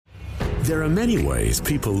There are many ways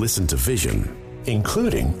people listen to Vision,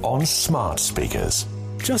 including on smart speakers.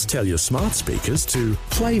 Just tell your smart speakers to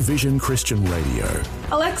play Vision Christian Radio.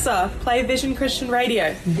 Alexa, play Vision Christian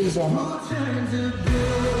Radio. Vision.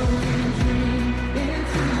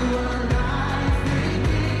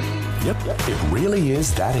 Yep, it really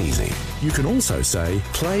is that easy. You can also say,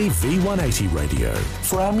 play V180 Radio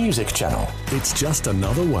for our music channel. It's just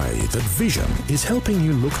another way that Vision is helping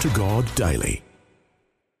you look to God daily.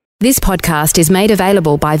 This podcast is made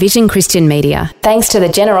available by Vision Christian Media, thanks to the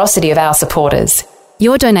generosity of our supporters.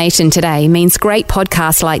 Your donation today means great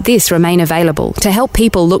podcasts like this remain available to help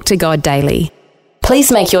people look to God daily.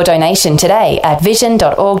 Please make your donation today at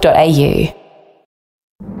vision.org.au.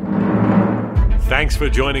 Thanks for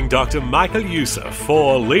joining Dr. Michael Youssef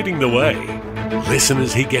for Leading the Way. Listen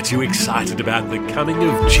as he gets you excited about the coming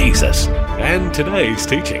of Jesus and today's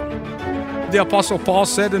teaching. The Apostle Paul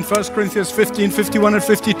said in 1 Corinthians 15, 51 and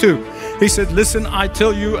 52, he said, "Listen, I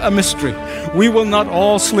tell you a mystery. We will not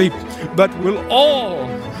all sleep, but will all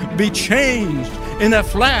be changed in a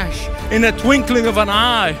flash, in a twinkling of an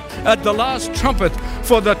eye, at the last trumpet.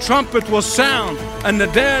 For the trumpet will sound, and the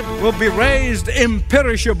dead will be raised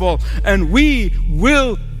imperishable, and we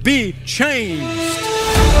will be changed."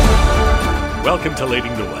 Welcome to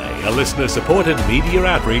Leading the Way, a listener-supported media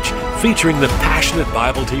outreach featuring the passionate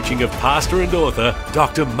Bible teaching of pastor and author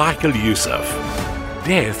Dr. Michael Youssef.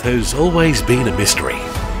 Death has always been a mystery,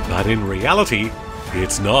 but in reality,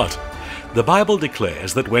 it's not. The Bible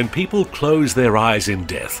declares that when people close their eyes in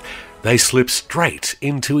death, they slip straight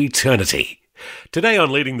into eternity. Today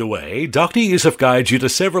on Leading the Way, Dr. Youssef guides you to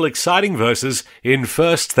several exciting verses in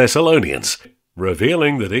 1 Thessalonians,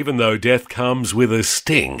 revealing that even though death comes with a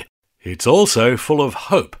sting, it's also full of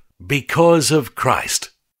hope because of Christ.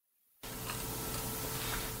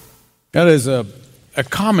 That is a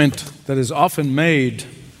comment that is often made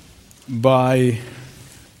by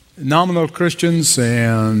nominal Christians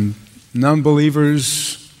and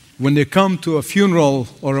non-believers when they come to a funeral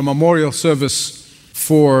or a memorial service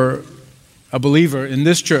for a believer in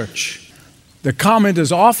this church. The comment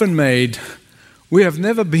is often made, "We have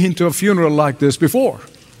never been to a funeral like this before."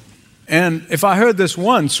 And if I heard this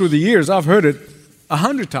once through the years, I've heard it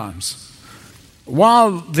 100 times.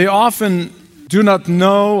 While they often do not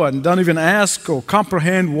know and don't even ask or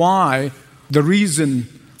comprehend why, the reason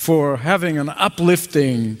for having an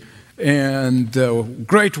uplifting and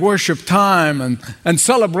great worship time and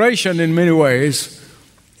celebration in many ways,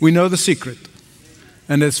 we know the secret.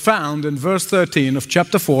 And it's found in verse 13 of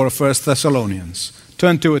chapter 4 of 1 Thessalonians.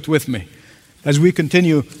 Turn to it with me as we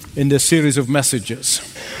continue in this series of messages.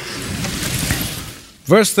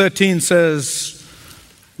 Verse 13 says,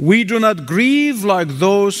 "We do not grieve like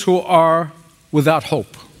those who are without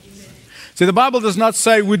hope." See, the Bible does not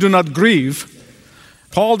say we do not grieve.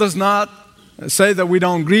 Paul does not say that we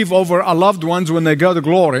don't grieve over our loved ones when they go to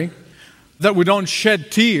glory, that we don't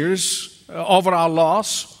shed tears over our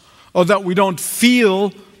loss, or that we don't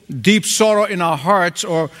feel deep sorrow in our hearts,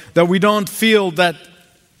 or that we don't feel that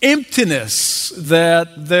emptiness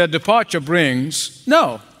that their departure brings.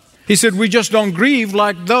 No. He said we just don't grieve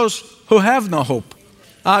like those who have no hope.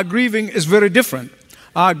 Our grieving is very different.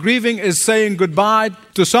 Our grieving is saying goodbye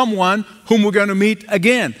to someone whom we're going to meet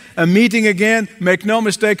again. And meeting again, make no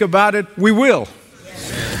mistake about it, we will.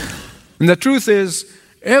 And the truth is,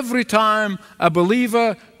 every time a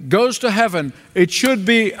believer goes to heaven, it should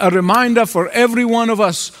be a reminder for every one of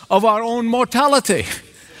us of our own mortality.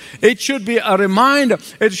 It should be a reminder.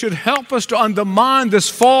 It should help us to undermine this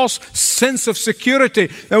false sense of security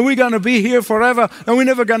that we're going to be here forever and we're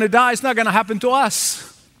never going to die. It's not going to happen to us.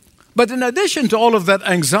 But in addition to all of that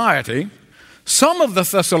anxiety, some of the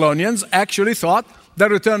Thessalonians actually thought the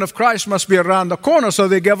return of Christ must be around the corner, so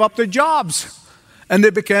they gave up their jobs and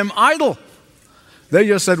they became idle. They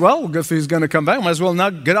just said, well, if he's going to come back, might as well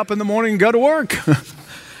not get up in the morning and go to work.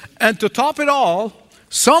 And to top it all,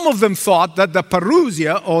 some of them thought that the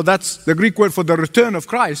parousia, or that's the Greek word for the return of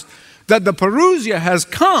Christ, that the parousia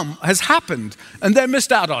has happened, and they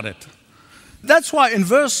missed out on it. That's why in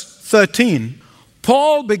verse 13,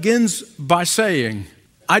 Paul begins by saying,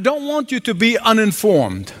 I don't want you to be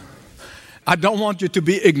uninformed. I don't want you to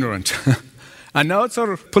be ignorant. I know it's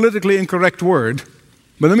a politically incorrect word,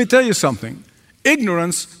 but let me tell you something.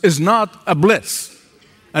 Ignorance is not a bliss.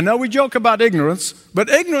 I know we joke about ignorance, but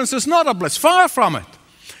ignorance is not a bliss. Far from it.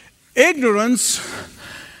 Ignorance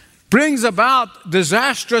brings about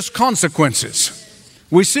disastrous consequences.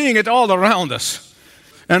 We're seeing it all around us.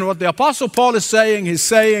 And what the Apostle Paul is saying, he's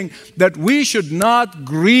saying that we should not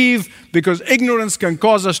grieve because ignorance can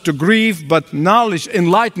cause us to grieve, but knowledge,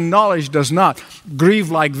 enlightened knowledge does not. Grieve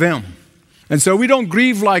like them. And so we don't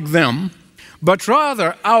grieve like them, but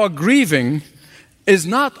rather our grieving is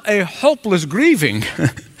not a hopeless grieving.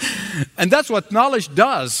 And that's what knowledge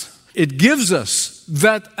does. It gives us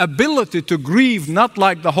that ability to grieve not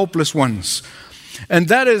like the hopeless ones. And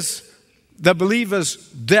that is the believer's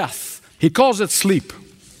death. He calls it sleep.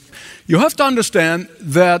 You have to understand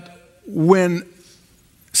that when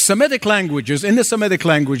Semitic languages, in the Semitic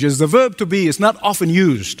languages, the verb to be is not often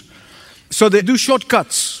used. So they do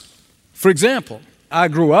shortcuts. For example, I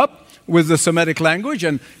grew up with the Semitic language,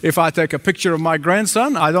 and if I take a picture of my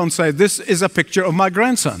grandson, I don't say, this is a picture of my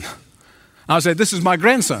grandson. I'll say, this is my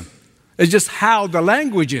grandson. It's just how the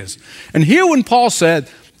language is. And here when Paul said,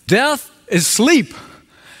 death is sleep,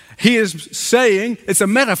 he is saying, it's a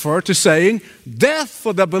metaphor to saying, death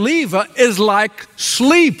for the believer is like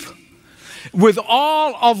sleep. With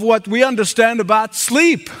all of what we understand about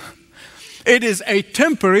sleep, it is a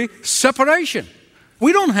temporary separation.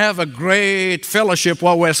 We don't have a great fellowship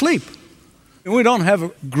while we're asleep. We don't have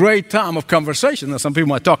a great time of conversation. Now, some people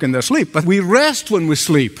might talk in their sleep, but we rest when we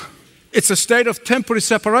sleep. It's a state of temporary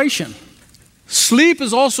separation. Sleep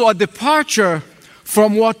is also a departure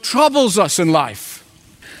from what troubles us in life.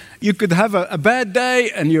 You could have a bad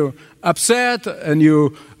day and you're upset and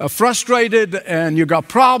you're frustrated and you got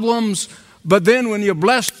problems. But then when you're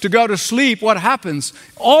blessed to go to sleep, what happens?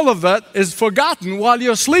 All of that is forgotten while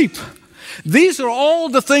you're asleep. These are all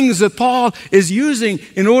the things that Paul is using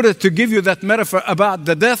in order to give you that metaphor about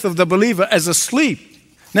the death of the believer as a sleep.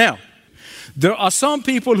 Now, there are some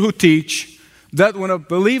people who teach that when a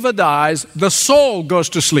believer dies, the soul goes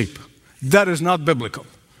to sleep. That is not biblical.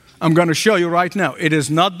 I'm going to show you right now. It is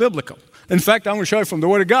not biblical. In fact, I'm going to show you from the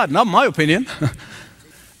Word of God, not my opinion.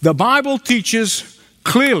 The Bible teaches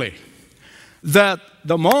clearly that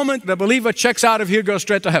the moment the believer checks out of here, goes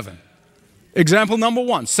straight to heaven. Example number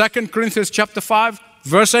 1, 2 Corinthians chapter 5,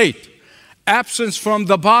 verse 8. Absence from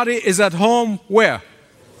the body is at home where?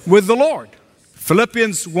 With the Lord.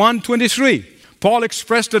 Philippians 1:23. Paul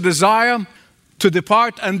expressed a desire to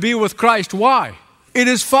depart and be with Christ. Why? It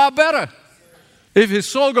is far better. If his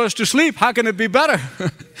soul goes to sleep, how can it be better?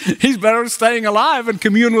 He's better staying alive and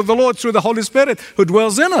commune with the Lord through the Holy Spirit who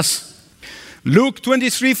dwells in us. Luke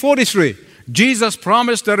 23:43. Jesus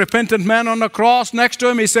promised a repentant man on the cross next to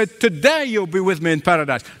him. He said, today you'll be with me in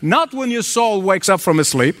paradise. Not when your soul wakes up from his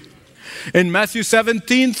sleep. In Matthew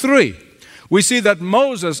 17:3, we see that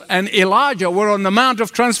Moses and Elijah were on the Mount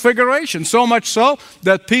of Transfiguration, so much so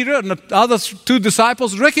that Peter and the other 2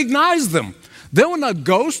 disciples recognized them. They were not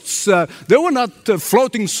ghosts. They were not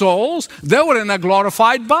floating souls. They were in a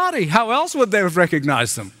glorified body. How else would they have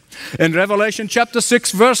recognized them? In Revelation chapter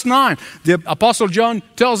 6, verse 9, the Apostle John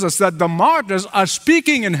tells us that the martyrs are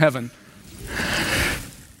speaking in heaven.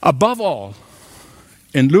 Above all,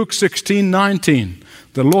 in Luke 16:19,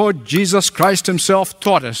 the Lord Jesus Christ himself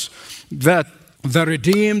taught us that the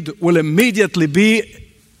redeemed will immediately be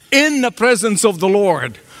in the presence of the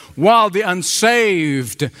Lord, while the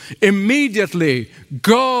unsaved immediately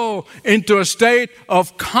go into a state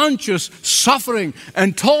of conscious suffering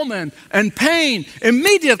and torment and pain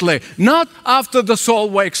immediately, not after the soul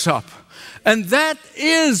wakes up. And that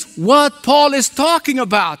is what Paul is talking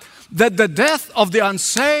about, that the death of the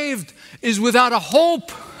unsaved is without a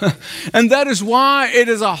hope. And that is why it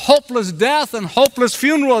is a hopeless death and hopeless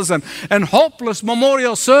funerals and hopeless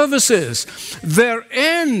memorial services. Their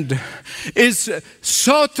end is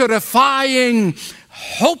so terrifying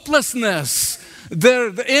hopelessness.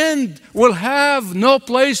 Their end will have no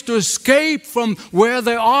place to escape from where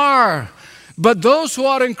they are. But those who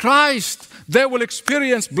are in Christ, they will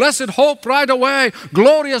experience blessed hope right away,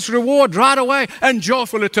 glorious reward right away, and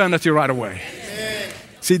joyful eternity right away.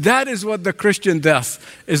 See, that is what the Christian death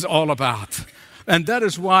is all about. And that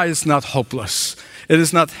is why it's not hopeless. It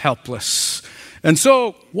is not helpless. And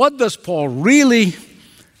so, what does Paul really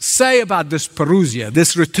say about this parousia,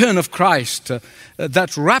 this return of Christ,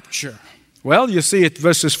 that rapture? Well, you see it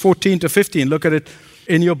verses 14 to 15. Look at it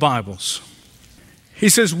in your Bibles. He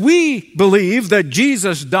says, we believe that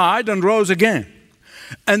Jesus died and rose again.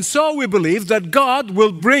 And so we believe that God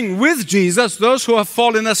will bring with Jesus those who have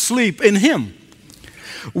fallen asleep in him.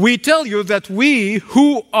 We tell you that we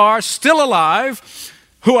who are still alive,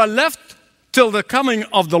 who are left till the coming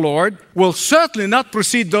of the Lord, will certainly not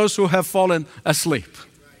precede those who have fallen asleep.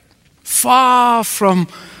 Far from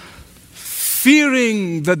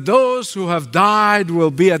fearing that those who have died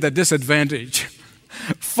will be at a disadvantage.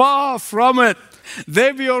 Far from it.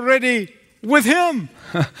 They'll be already with him.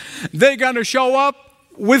 They're going to show up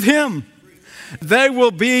with him. They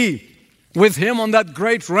will be with him on that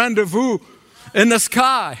great rendezvous in the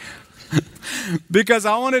sky. Because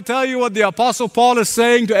I want to tell you what the Apostle Paul is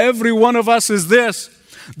saying to every one of us is this,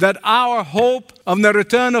 that our hope of the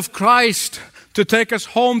return of Christ to take us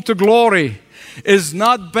home to glory is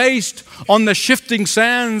not based on the shifting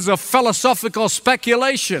sands of philosophical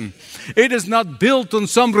speculation. It is not built on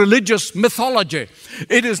some religious mythology.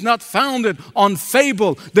 It is not founded on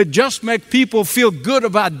fable that just make people feel good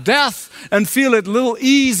about death and feel it a little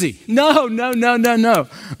easy. No.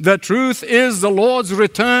 The truth is the Lord's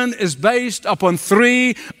return is based upon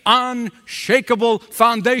three unshakable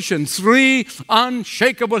foundations, three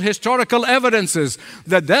unshakable historical evidences: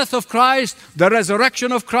 the death of Christ, the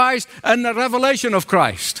resurrection of Christ, and the revelation of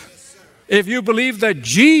Christ. If you believe that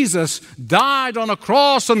Jesus died on a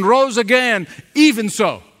cross and rose again, even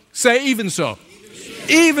so, say even so.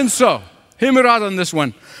 Even so. Hear me right on this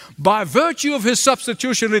one. By virtue of His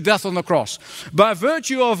substitutionary death on the cross, by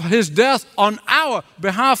virtue of His death on our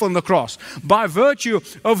behalf on the cross, by virtue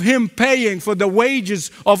of Him paying for the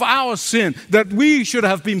wages of our sin that we should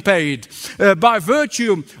have been paid, by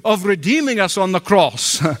virtue of redeeming us on the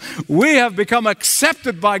cross, we have become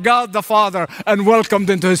accepted by God the Father and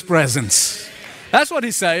welcomed into His presence. That's what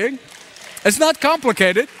He's saying. It's not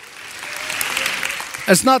complicated.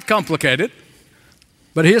 It's not complicated.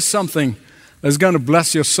 But here's something that's going to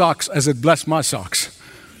bless your socks as it blessed my socks.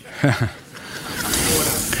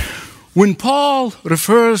 When Paul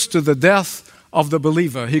refers to the death of the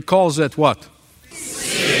believer, he calls it what?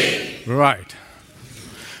 Sin. Right.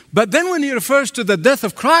 But then when he refers to the death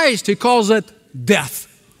of Christ, he calls it death.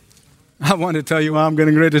 I want to tell you why I'm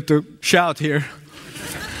getting ready to shout here.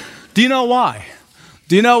 Do you know why?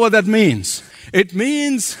 Do you know what that means? It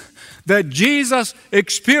means that Jesus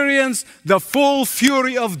experienced the full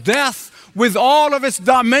fury of death with all of its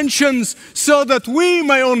dimensions so that we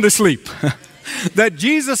may only sleep. That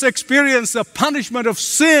Jesus experienced the punishment of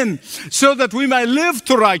sin so that we may live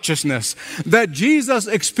to righteousness. That Jesus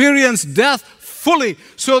experienced death fully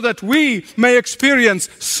so that we may experience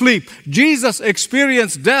sleep. Jesus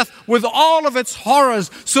experienced death with all of its horrors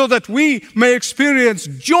so that we may experience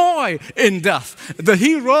joy in death. That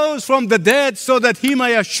He rose from the dead so that He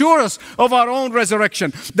may assure us of our own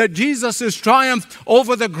resurrection. That Jesus is triumphed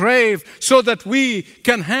over the grave so that we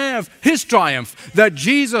can have His triumph. That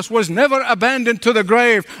Jesus was never abandoned to the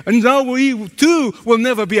grave, and now we too will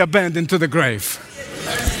never be abandoned to the grave.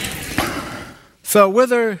 So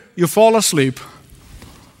whether you fall asleep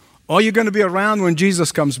or you're going to be around when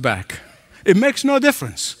Jesus comes back, it makes no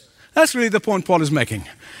difference. That's really the point Paul is making.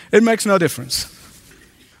 It makes no difference.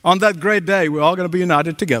 On that great day, we're all going to be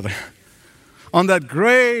united together. On that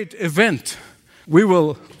great event, we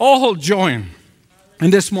will all join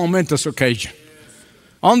in this momentous occasion.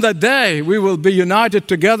 On that day, we will be united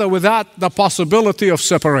together without the possibility of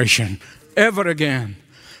separation ever again.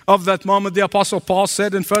 Of that moment, the Apostle Paul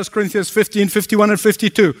said in 1 Corinthians 15, 51 and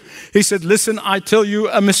 52, he said, listen, I tell you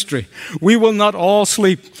a mystery. We will not all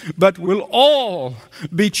sleep, but we'll all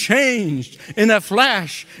be changed in a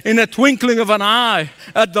flash, in a twinkling of an eye,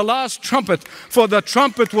 at the last trumpet. For the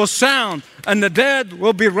trumpet will sound, and the dead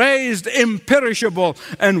will be raised imperishable,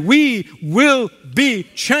 and we will be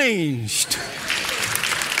changed.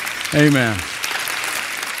 Amen.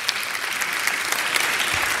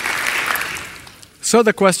 So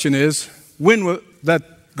the question is, when will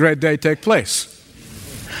that great day take place?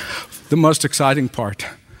 The most exciting part,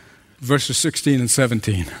 verses 16 and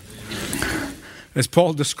 17. As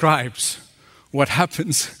Paul describes what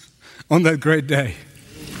happens on that great day.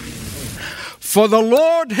 For the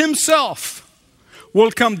Lord Himself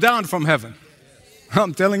will come down from heaven.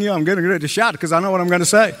 I'm telling you, I'm getting ready to shout because I know what I'm going to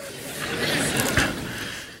say.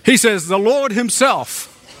 He says, the Lord Himself.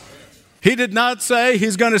 He did not say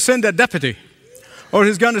He's going to send a deputy, or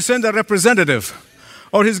He's going to send a representative,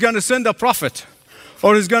 or He's going to send a prophet,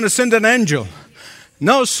 or He's going to send an angel.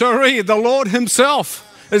 No, sirree, the Lord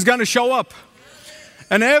Himself is going to show up.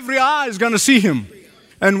 And every eye is going to see Him.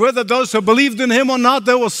 And whether those who believed in Him or not,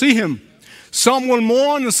 they will see Him. Some will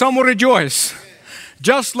mourn and some will rejoice.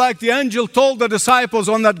 Just like the angel told the disciples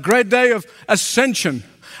on that great day of ascension,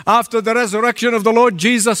 after the resurrection of the Lord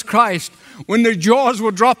Jesus Christ, when their jaws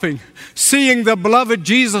were dropping, seeing the beloved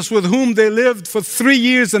Jesus with whom they lived for 3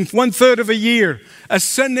 years and 1/3 of a year,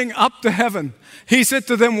 ascending up to heaven. He said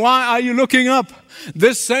to them, why are you looking up?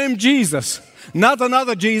 This same Jesus, not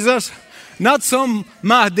another Jesus, not some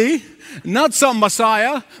Mahdi, not some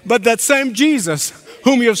Messiah, but that same Jesus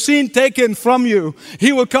whom you have seen taken from you,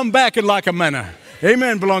 He will come back in like a manner.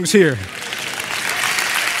 Amen belongs here.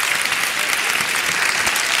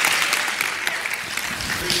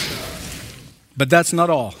 But that's not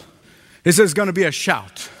all. He says there's going to be a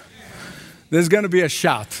shout. There's going to be a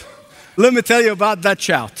shout. Let me tell you about that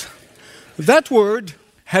shout. That word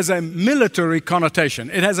has a military connotation.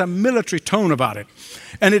 It has a military tone about it.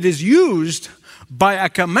 And it is used by a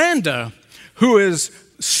commander who is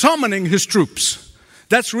summoning his troops.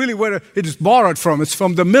 That's really where it is borrowed from. It's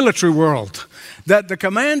from the military world. That the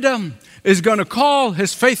commander is going to call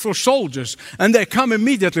his faithful soldiers, and they come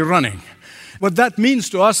immediately running. What that means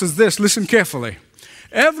to us is this. Listen carefully.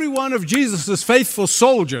 Every one of Jesus' faithful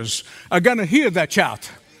soldiers are going to hear that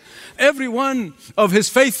shout. Every one of his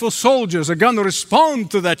faithful soldiers are going to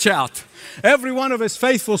respond to that shout. Every one of his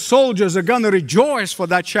faithful soldiers are going to rejoice for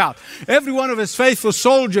that shout. Every one of his faithful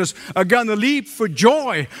soldiers are going to leap for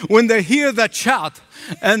joy when they hear that shout.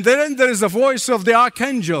 And then there is the voice of the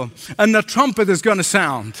archangel, and the trumpet is going to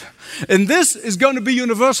sound. And this is going to be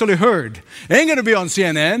universally heard. It ain't going to be on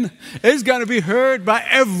CNN. It's going to be heard by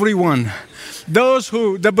everyone.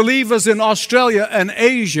 The believers in Australia and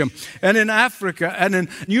Asia and in Africa and in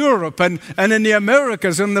Europe and in the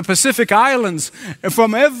Americas and the Pacific Islands, and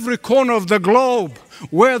from every corner of the globe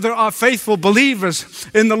where there are faithful believers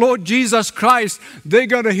in the Lord Jesus Christ, they're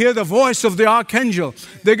going to hear the voice of the archangel.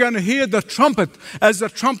 They're going to hear the trumpet as the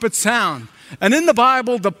trumpet sound. And in the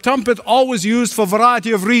Bible, the trumpet always used for a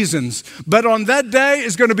variety of reasons. But on that day,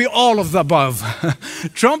 it's going to be all of the above.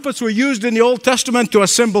 Trumpets were used in the Old Testament to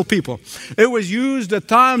assemble people. It was used at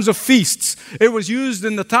times of feasts. It was used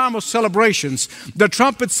in the time of celebrations. The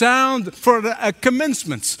trumpet sound for the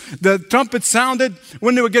commencements. The trumpet sounded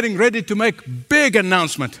when they were getting ready to make big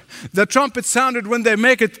announcement. The trumpet sounded when they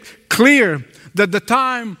make it clear that the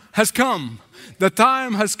time has come. The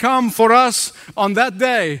time has come for us on that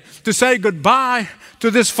day to say goodbye to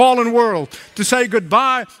this fallen world, to say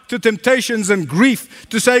goodbye to temptations and grief,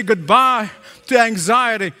 to say goodbye to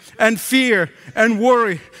anxiety and fear and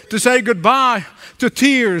worry, to say goodbye to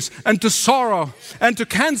tears and to sorrow and to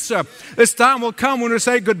cancer. This time will come when we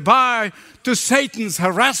say goodbye to Satan's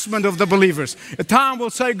harassment of the believers. A time will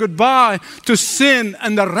say goodbye to sin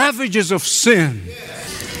and the ravages of sin.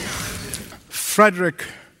 Frederick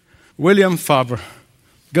William Faber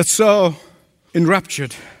got so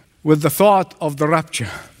enraptured with the thought of the rapture,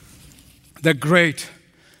 the great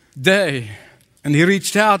day, and he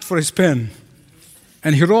reached out for his pen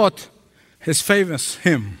and he wrote his famous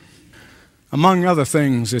hymn. Among other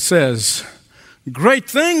things, it says, "Great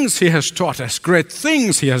things he has taught us, great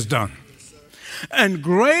things he has done, and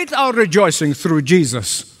great our rejoicing through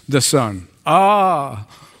Jesus the Son."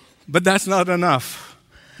 But that's not enough.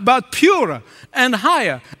 But purer and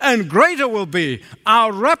higher and greater will be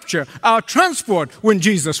our rapture, our transport when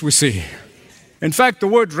Jesus we see. In fact, the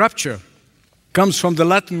word rapture comes from the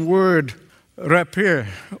Latin word rapere,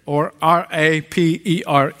 or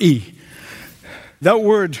R-A-P-E-R-E. That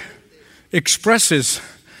word expresses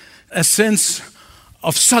a sense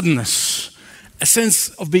of suddenness, a sense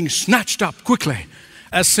of being snatched up quickly,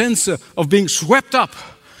 a sense of being swept up,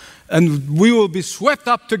 and we will be swept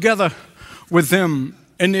up together with them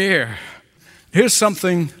in the air. Here's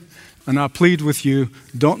something, and I plead with you,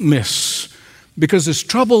 don't miss, because it's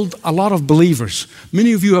troubled a lot of believers.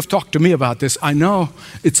 Many of you have talked to me about this. I know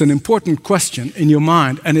it's an important question in your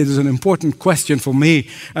mind, and it is an important question for me,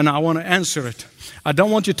 and I want to answer it. I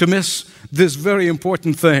don't want you to miss this very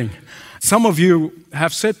important thing. Some of you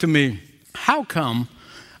have said to me, how come,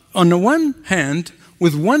 on the one hand,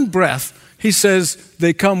 with one breath, he says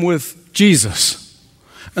they come with Jesus.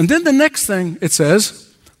 And then the next thing it says,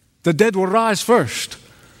 the dead will rise first.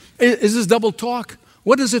 Is this double talk?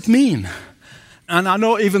 What does it mean? And I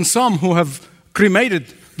know even some who have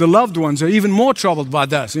cremated the loved ones are even more troubled by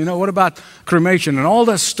that. You know, what about cremation and all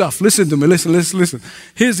that stuff? Listen to me, listen.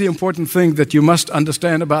 Here's the important thing that you must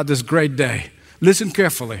understand about this great day. Listen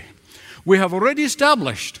carefully. We have already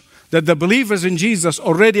established that the believers in Jesus are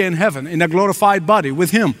already in heaven in a glorified body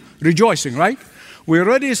with Him, rejoicing, right? We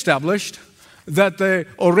already established that they're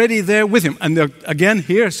already there with Him. And again,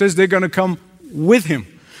 here it says they're going to come with Him.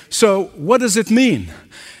 So what does it mean?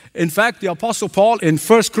 In fact, the Apostle Paul in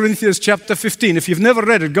 1 Corinthians chapter 15, if you've never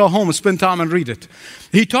read it, go home and spend time and read it.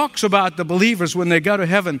 He talks about the believers when they go to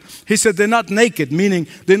heaven. He said they're not naked, meaning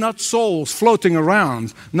they're not souls floating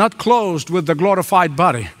around, not clothed with the glorified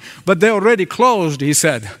body. But they're already clothed, he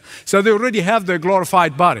said. So they already have their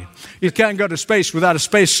glorified body. You can't go to space without a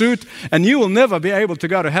space suit, and you will never be able to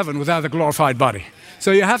go to heaven without a glorified body.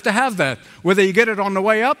 So you have to have that, whether you get it on the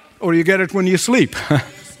way up or you get it when you sleep.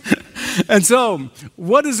 And so,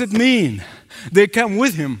 what does it mean? They come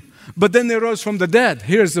with Him, but then they rose from the dead.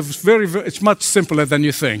 Here's it's much simpler than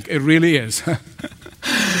you think. It really is.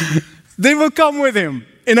 They will come with Him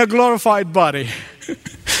in a glorified body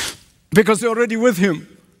because they're already with Him.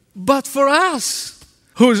 But for us,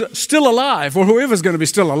 who's still alive, or whoever's going to be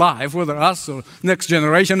still alive, whether us or next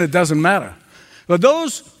generation, it doesn't matter. But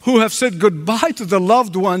those who have said goodbye to the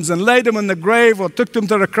loved ones and laid them in the grave or took them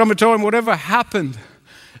to the crematorium, whatever happened,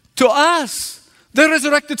 to us, they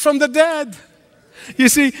resurrected from the dead. You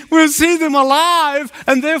see, we'll see them alive,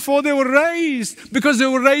 and therefore they were raised, because they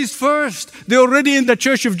were raised first. They're already in the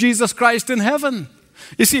church of Jesus Christ in heaven.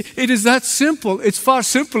 You see, it is that simple. It's far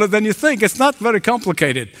simpler than you think. It's not very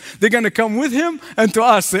complicated. They're going to come with him, and to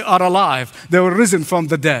us, they are alive. They were risen from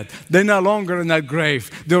the dead. They're no longer in that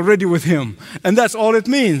grave. They're already with him. And that's all it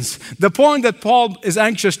means. The point that Paul is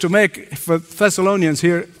anxious to make for Thessalonians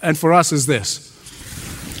here and for us is this.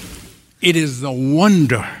 It is the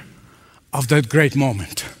wonder of that great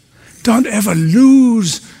moment. Don't ever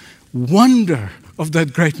lose wonder of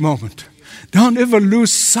that great moment. Don't ever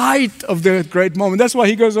lose sight of that great moment. That's why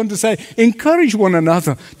he goes on to say, encourage one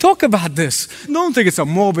another. Talk about this. Don't think it's a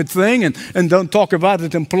morbid thing and don't talk about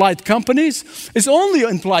it in polite companies. It's only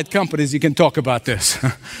in polite companies you can talk about this.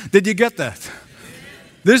 Did you get that?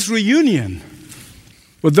 This reunion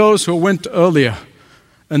with those who went earlier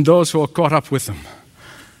and those who are caught up with them.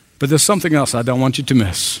 But there's something else I don't want you to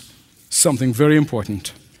miss. Something very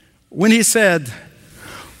important. When he said,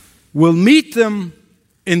 we'll meet them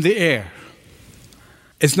in the air,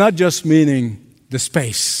 it's not just meaning the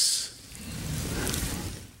space.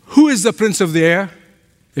 Who is the prince of the air?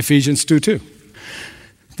 Ephesians 2:2.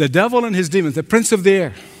 The devil and his demons, the prince of the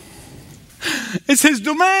air. It's his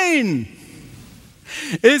domain.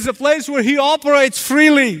 It's a place where he operates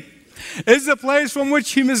freely. It's the place from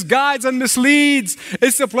which he misguides and misleads.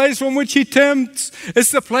 It's the place from which he tempts. It's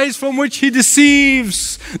the place from which he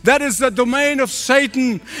deceives. That is the domain of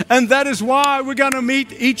Satan. And that is why we're going to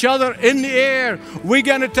meet each other in the air. We're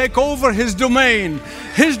going to take over his domain.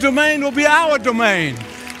 His domain will be our domain.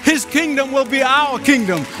 His kingdom will be our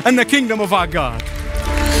kingdom and the kingdom of our God.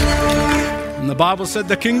 And the Bible said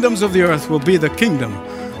the kingdoms of the earth will be the kingdom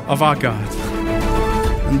of our God.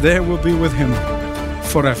 And there we'll be with him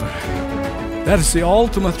forever. That is the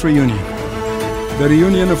ultimate reunion. The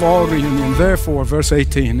reunion of all reunion. Therefore, verse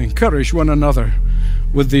 18, encourage one another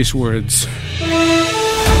with these words.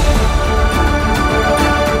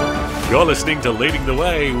 You're listening to Leading the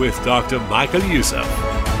Way with Dr. Michael Youssef.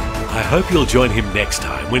 I hope you'll join him next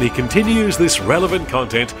time when he continues this relevant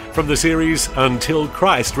content from the series Until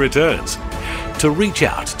Christ Returns. To reach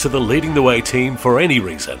out to the Leading the Way team for any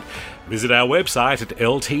reason, visit our website at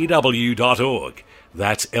ltw.org.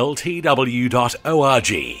 That's ltw.org.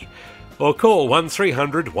 Or call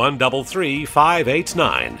 1300 133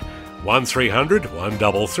 589. 1300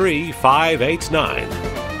 133 589.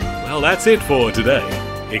 Well, that's it for today,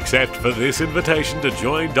 except for this invitation to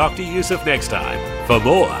join Dr. Youssef next time for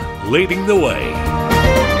more Leading the Way.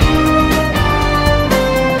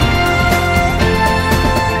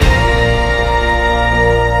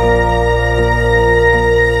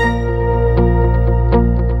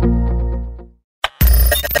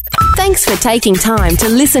 Thanks for taking time to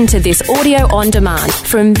listen to this audio on demand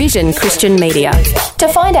from Vision Christian Media. To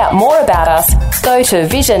find out more about us, go to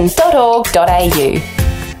vision.org.au.